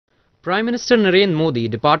Prime Minister Narendra Modi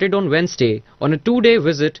departed on Wednesday on a two-day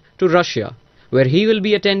visit to Russia, where he will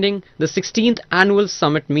be attending the 16th annual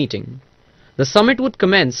summit meeting. The summit would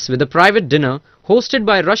commence with a private dinner hosted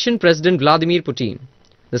by Russian President Vladimir Putin.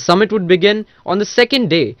 The summit would begin on the second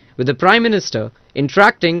day with the Prime Minister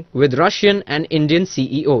interacting with Russian and Indian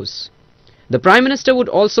CEOs. The Prime Minister would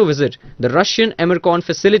also visit the Russian Emercon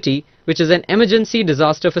facility, which is an emergency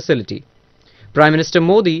disaster facility. Prime Minister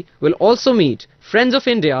Modi will also meet Friends of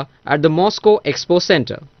India at the Moscow Expo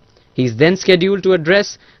Center. He is then scheduled to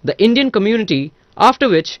address the Indian community, after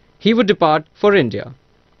which he would depart for India.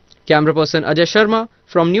 Camera person Ajay Sharma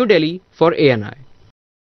from New Delhi for ANI.